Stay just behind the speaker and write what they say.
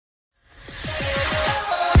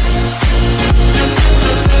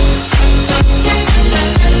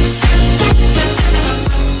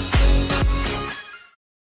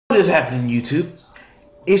is happening, YouTube?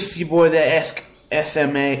 It's your boy, the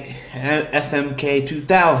SMK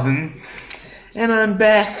 2000, and I'm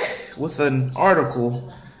back with an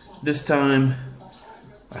article. This time,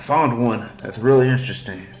 I found one that's really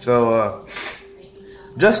interesting. So,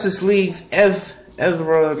 Justice League's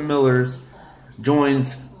Ezra Millers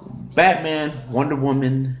joins Batman, Wonder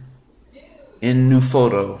Woman in new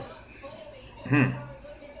photo.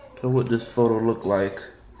 So what this photo look like?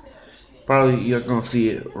 Probably you're gonna see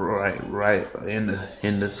it right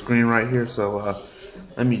in the screen right here. So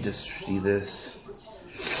let me just see this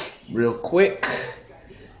real quick,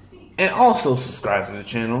 and also subscribe to the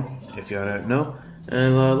channel if y'all don't know.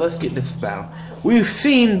 And let's get this battle. We've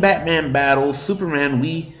seen Batman battle Superman.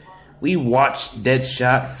 We watched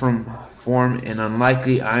Deadshot form an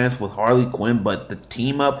unlikely alliance with Harley Quinn, but the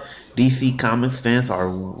team up DC Comics fans are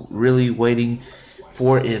really waiting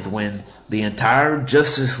for is when the entire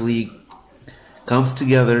Justice League comes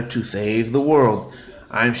together to save the world.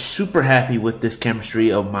 I'm super happy with this chemistry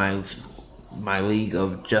of my League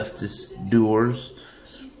of Justice doers,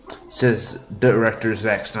 says director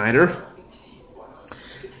Zack Snyder.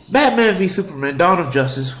 Batman v Superman: Dawn of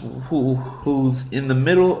Justice, who's in the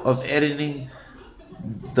middle of editing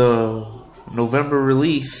the November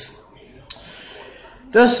release.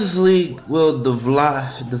 Justice League will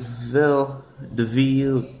delve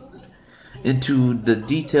into the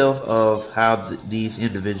details of how these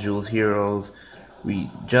individual heroes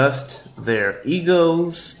readjust their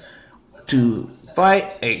egos to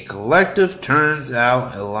fight a collective. Turns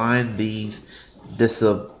out, align these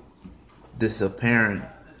disparate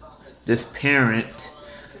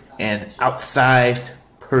and outsized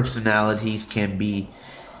personalities can be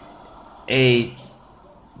a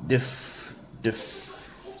difficult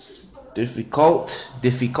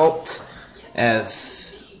as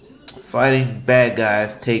fighting bad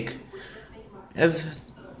guys. Take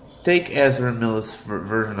Ezra Miller's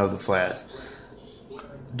version of the Flash.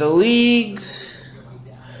 The League's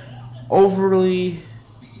overly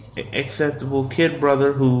acceptable kid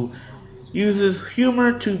brother who uses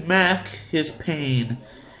humor to mask his pain.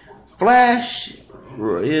 Flash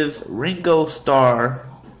is Ringo Starr,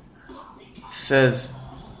 says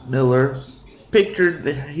Miller, pictured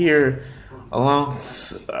here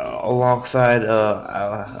alongside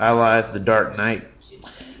allies the Dark Knight,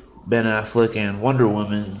 Ben Affleck, and Wonder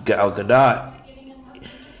Woman, Gal Gadot.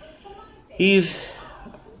 He's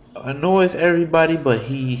annoys everybody, but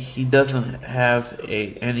he doesn't have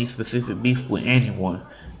any specific beef with anyone.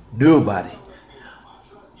 Nobody.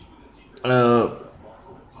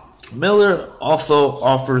 Miller also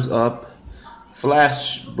offers up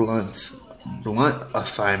Flash blunt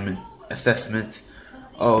assessments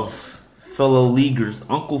of fellow leaguers.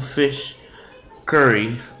 Uncle Fish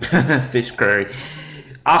Curry,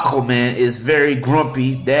 Aquaman is very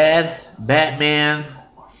grumpy. Dad, Batman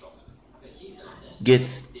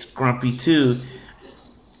gets grumpy too.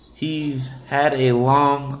 He's had a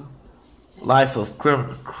long life of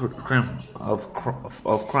crime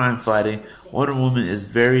fighting. Wonder Woman is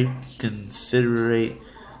very considerate,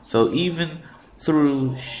 so even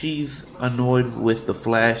though she's annoyed with the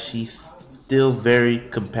Flash, she's still very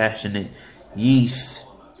compassionate. Yeast.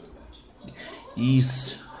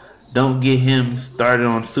 Don't get him started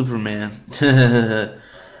on Superman.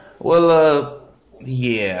 Well,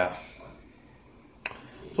 yeah.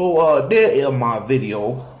 So, there is my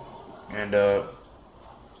video. And,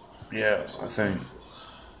 yeah, I think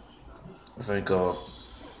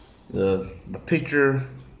the picture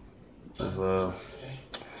is,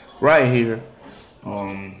 right here.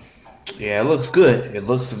 Yeah, it looks good. It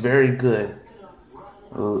looks very good.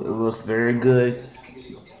 It looks very good.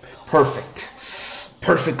 Perfect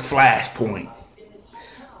Flashpoint.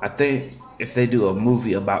 I think if they do a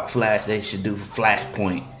movie about Flash, they should do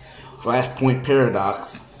Flashpoint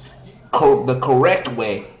Paradox, the correct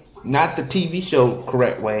way, not the TV show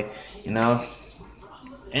correct way. You know.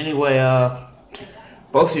 Anyway,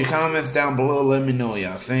 post your comments down below. Let me know what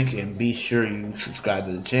y'all think, and be sure you subscribe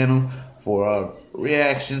to the channel for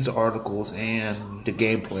reactions, articles, and the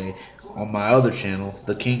gameplay on my other channel,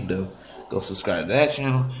 The Kingdom. Go subscribe to that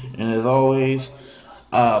channel. And as always,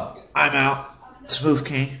 I'm out. Smooth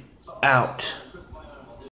King out.